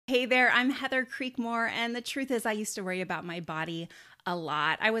Hey there, I'm Heather Creekmore, and the truth is I used to worry about my body a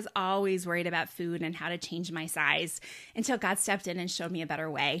lot. I was always worried about food and how to change my size until God stepped in and showed me a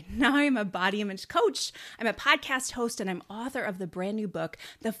better way. Now I'm a body image coach, I'm a podcast host, and I'm author of the brand new book,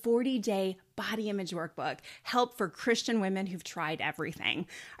 The 40-Day Body Image Workbook, Help for Christian Women Who've Tried Everything.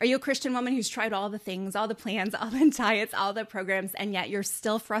 Are you a Christian woman who's tried all the things, all the plans, all the diets, all the programs, and yet you're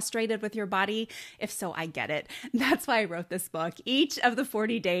still frustrated with your body? If so, I get it. That's why I wrote this book. Each of the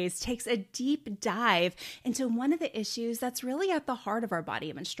 40 days takes a deep dive into one of the issues that's really at the heart of our body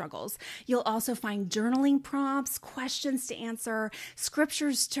image struggles. You'll also find journaling prompts, questions to answer,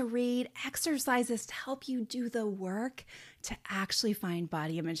 scriptures to read, exercises to help you do the work to actually find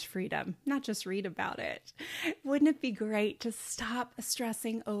body image freedom, not just read about it. Wouldn't it be great to stop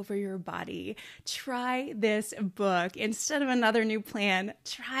stressing over your body? Try this book. Instead of another new plan,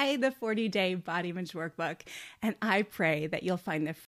 try the 40-Day Body Image Workbook. And I pray that you'll find the